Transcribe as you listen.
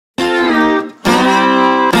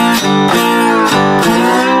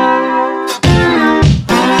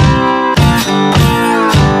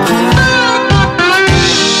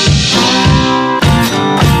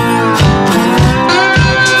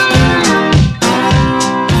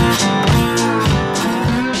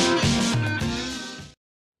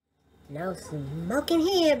No smoking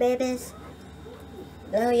here, babies.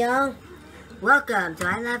 Hello, y'all. Welcome to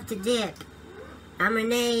I Love to Dip. I'm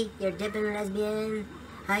Renee, your dipping lesbian.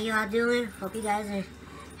 How y'all doing? Hope you guys are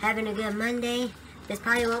having a good Monday. This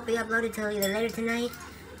probably won't be uploaded till either later tonight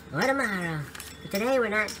or tomorrow. But today we're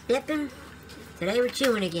not dipping. Today we're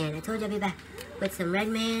chewing again. I told you I'd be back with some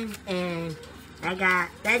Redman, and I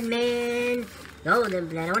got Redman Golden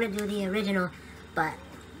Blend. I want to do the original, but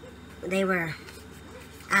they were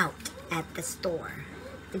out at the store.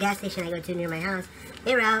 The gas station I go to near my house,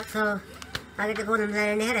 they were out, so I got the Golden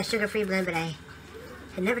Blend, and they had a sugar-free blend, but I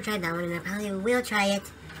had never tried that one, and I probably will try it,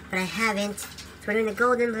 but I haven't. So we're doing the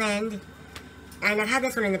Golden Blend, and I've had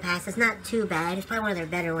this one in the past. It's not too bad. It's probably one of their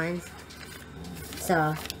better ones.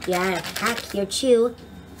 So, yeah, pack your chew.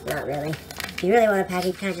 Not really. If you really want to pack it,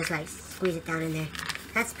 you kind of just like squeeze it down in there.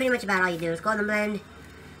 That's pretty much about all you do. It's Golden Blend.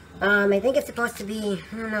 I think it's supposed to be,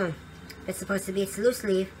 I don't know. It's supposed to be, it's loose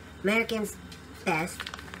leaf, American's Best,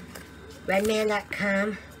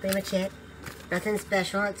 Redman.com, pretty much it. Nothing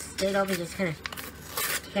special, it's straight over, just kind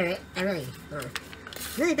of tear it. I'm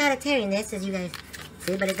really bad at tearing this, as you guys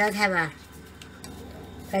see, but it does have a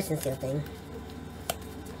press and seal thing.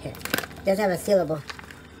 Here, it does have a sealable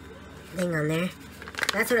thing on there.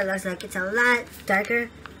 That's what it looks like. It's a lot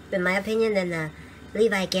darker, in my opinion, than the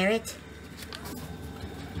Levi Garrett.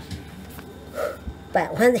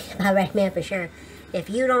 But one thing about Redman for sure, if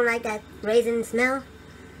you don't like that raisin smell,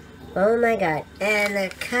 oh my god. And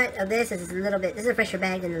the cut of this is a little bit, this is a fresher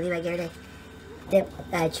bag than the Levi Garrett dip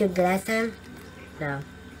I chewed the last time. So,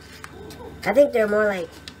 I think they're more like,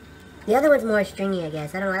 the other one's more stringy, I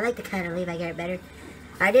guess. I don't know, I like the cut of Levi Garrett better.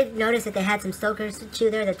 I did notice that they had some Stoker's to chew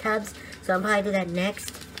there, the tubs, so I'll probably do that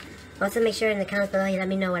next. Also make sure in the comments below you let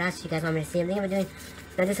me know what else you guys want me to see. I'm thinking of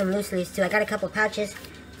I'll do some loose leaves too. I got a couple pouches,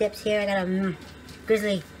 dips here. I got a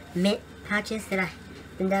Grizzly Mint pouches that I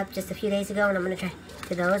opened up just a few days ago, and I'm going to try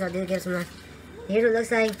to those. I'll give some love. Here's what it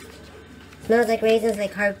looks like. Smells like raisins,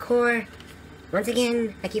 like hardcore. Once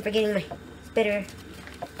again, I keep forgetting my spitter.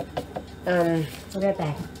 I'll be right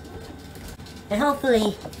back. And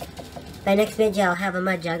hopefully, by next video, I'll have a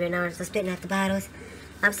mud jug. Right now, I'm still spitting out the bottles.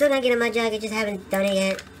 I'm still not getting a mud jug. I just haven't done it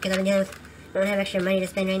yet, because I've been dealing with, I don't have extra money to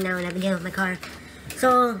spend right now, and I've been dealing with my car.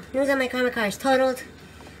 So, news on my car is totaled.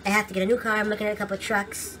 I have to get a new car. I'm looking at a couple of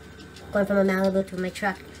trucks. Going from a Malibu to my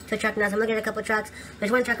truck. To a truck now. So I'm looking at a couple of trucks.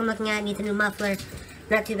 There's one truck I'm looking at. Needs a new muffler.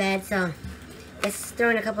 Not too bad. So it's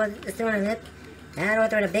throwing a lip. I don't want to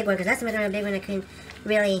throw in a big one, because last time I threw in a big one I couldn't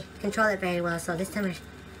really control it very well. So this time it's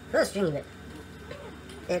a little stringy, but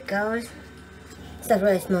there it goes. Stuff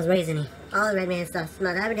really smells raisiny. All the Redman stuff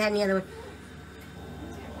smells. I haven't had any other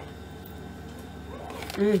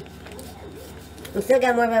one. We still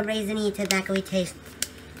got more of a raisiny, tobacco-y taste.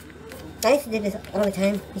 I used to dip this all the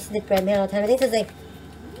time. I used to dip Redman all the time. I think this is like,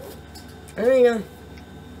 I don't really know.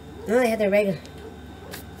 I don't really have the regular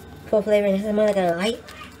full flavor. This is more like a light,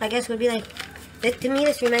 I guess would be like. To me,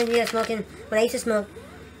 this reminds me of smoking, when I used to smoke,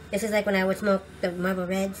 this is like when I would smoke the Marlboro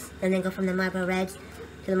Reds, and then go from the Marlboro Reds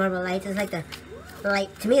to the Marlboro Lights. It's like the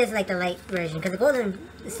light, to me this is like the light version, because the Golden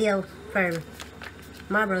Seal for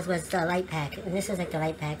Marlboros was the light pack, and this is like the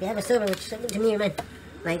light pack. They have a silver, which to me reminds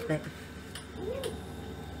light, but.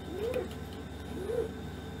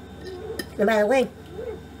 And by the way,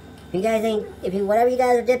 you guys whatever you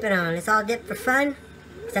guys are dipping on, it's all dip for fun.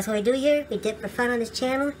 That's what we do here. We dip for fun on this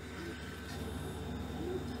channel.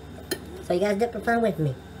 So you guys dip for fun with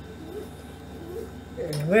me.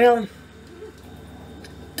 Real.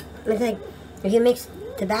 It's like if you mix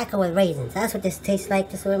tobacco with raisins. That's what this tastes like.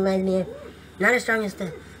 This one reminds me of. Not as strong as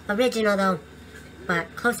the original though,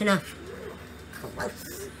 but close enough.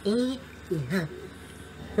 Close enough.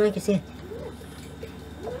 You can see it.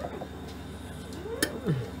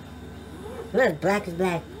 Not as black as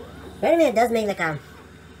black. Redman does make like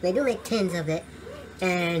they do make tins of it,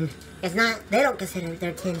 and it's not, they don't consider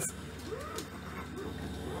their tins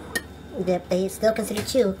dip. They still consider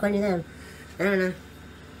chew, according to them. I don't know.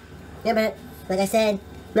 Yeah, but like I said,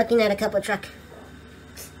 looking at a couple of truck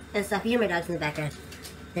and stuff. You hear my dogs in the background.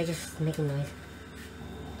 They're just making noise.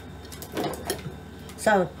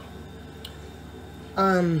 So,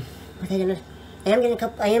 what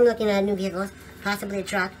I am looking at new vehicles, possibly a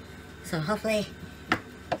truck. So hopefully,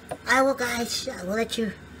 I will let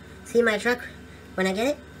you see my truck when I get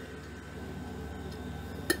it.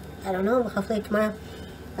 I don't know, hopefully tomorrow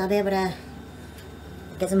I'll be able to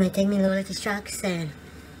get somebody to take me to one of these trucks and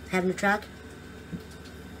have the truck.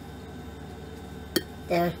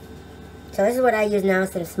 There. So this is what I use now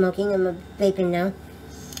instead of smoking. I'm vaping now.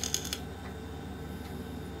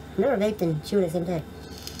 I've never vaped and chewed at the same time.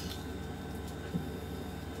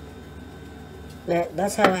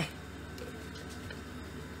 That's how I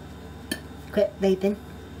quit vaping.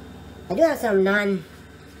 I do have some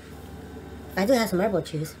herbal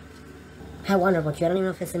chews. I have one herbal chew. I don't even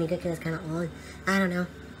know if it's any good because it's kind of old. I don't know.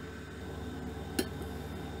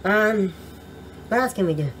 What else can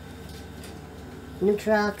we do? New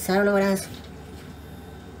trucks. I don't know what else.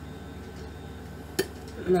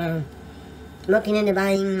 I'm looking into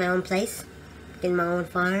buying my own place, getting my own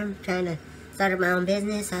farm, trying to start up my own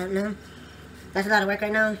business. I don't know. That's a lot of work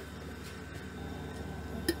right now.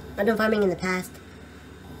 I've done farming in the past,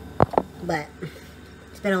 but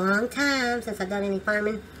it's been a long time since I've done any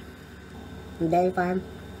farming. Dairy farm,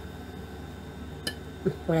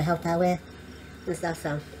 what I helped out with and stuff.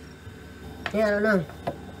 So yeah, I don't know,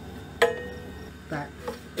 but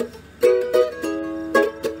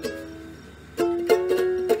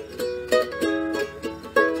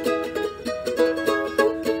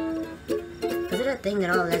is it a thing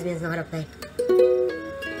that all lesbians know how to play?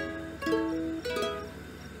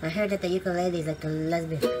 I heard that the ukulele is like a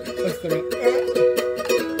lesbian instrument.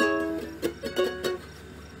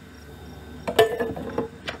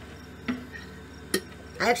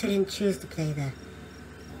 I actually didn't choose to play the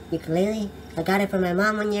ukulele. I got it from my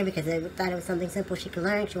mom one year because I thought it was something simple she could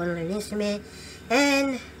learn. She wanted to learn an instrument,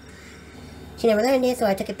 and she never learned it, so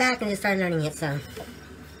I took it back and just started learning it. So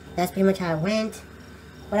that's pretty much how it went.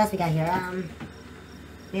 What else we got here?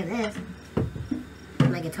 We have this,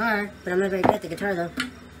 my guitar, but I'm not very good at the guitar though.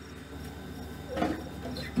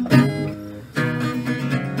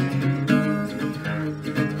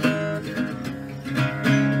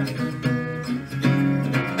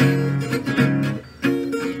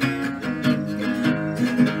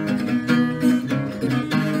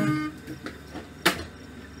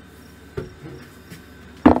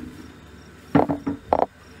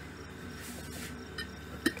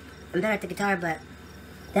 I'm better at the guitar, but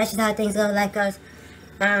that's just how things go. Life goes.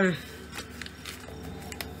 I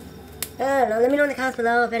don't know. Let me know in the comments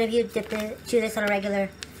below if any of you chew this on a regular.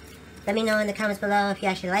 Let me know in the comments below if you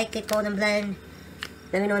actually like it, Golden Blend.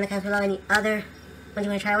 Let me know in the comments below any other ones you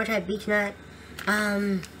want to try. I want to try Beech Nut.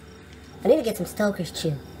 I need to get some Stoker's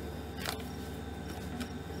Chew.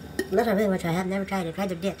 That's what I really want to try. I've never tried it. I've tried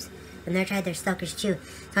their dips. I've never tried their Stoker's Chew.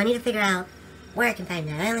 So I need to figure out where I can find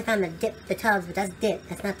that. I only found the tubs, but that's dip.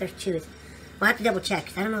 That's not their chews. Well, I have to double check.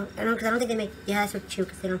 Cause I don't know. Because I don't think they make. Yeah, that's their chew.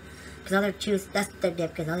 Because they don't. Because all their chews. That's their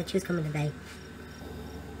dip. Because all their chews come in the bag.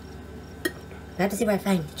 I have to see where I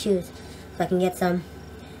find the chews, so I can get some.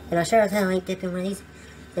 And I'll sure as hell ain't dipping one of these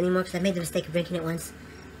anymore. Because I made the mistake of drinking it once.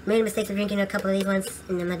 I made a mistake of drinking a couple of these once,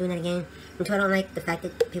 and I'm not doing that again. Until I don't like the fact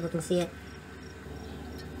that people can see it.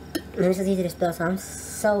 And this is easy to spill, so I'm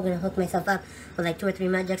so gonna hook myself up with like 2 or 3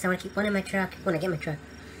 mud jugs. I want to keep one in my truck when I get my truck.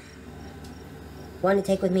 One to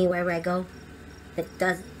take with me wherever I go that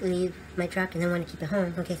does leave my truck, and then one to keep at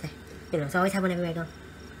home in case so I always have one everywhere I go.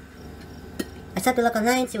 I just have to look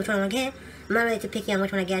online, see which one I want to get. I'm not really too picky on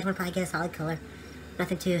which one I get. I just want to probably get a solid color.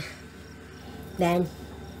 Nothing too bad,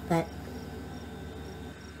 but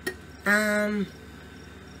I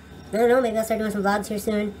don't know, maybe I'll start doing some vlogs here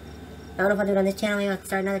soon. I don't know if I'll do it on this channel, maybe I'll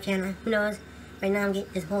start another channel, who knows. Right now I'm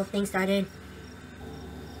getting this whole thing started.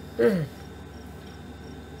 I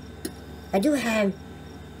do have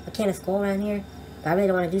a can of Skull around here, but I really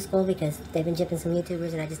don't want to do Skull because they've been jipping some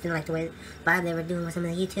YouTubers and I just didn't like the way vibe they were doing with some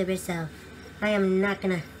of the YouTubers, so I am not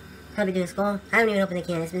gonna be doing Skull. I haven't even opened the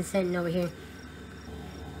can, it's been sitting over here.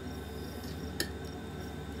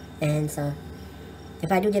 And so,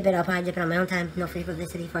 if I do dip it, I'll probably dip it on my own time, no free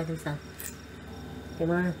publicity for them, so.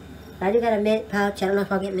 But I do got a mint pouch. I don't know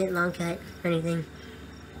if I'll get mint long cut or anything.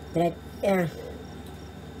 But yeah.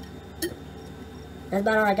 That's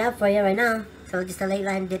about all I got for you right now. So just a late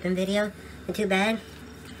line dipping video. And too bad.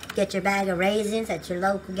 Get your bag of raisins at your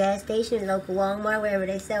local gas station, local Walmart, wherever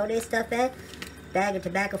they sell this stuff at. Bag of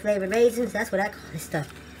tobacco flavored raisins. That's what I call this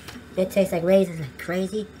stuff. It tastes like raisins like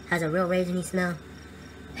crazy. Has a real raisiny smell.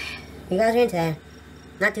 You guys are into that.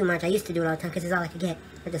 Not too much. I used to do it all the time because it's all I could get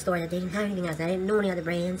at the store. That they didn't have anything else. I didn't know any other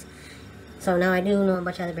brands. So now I do know a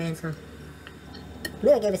bunch of other brands. So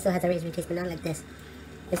I think it still has a raisin taste, but not like this.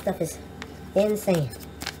 This stuff is insane.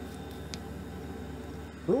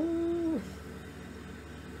 Ooh.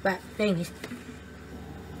 But anyways,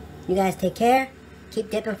 you guys take care. Keep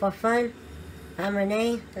dipping for fun. I'm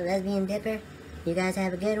Renee, the lesbian dipper. You guys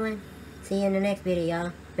have a good one. See you in the next video,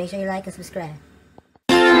 y'all. Make sure you like and subscribe.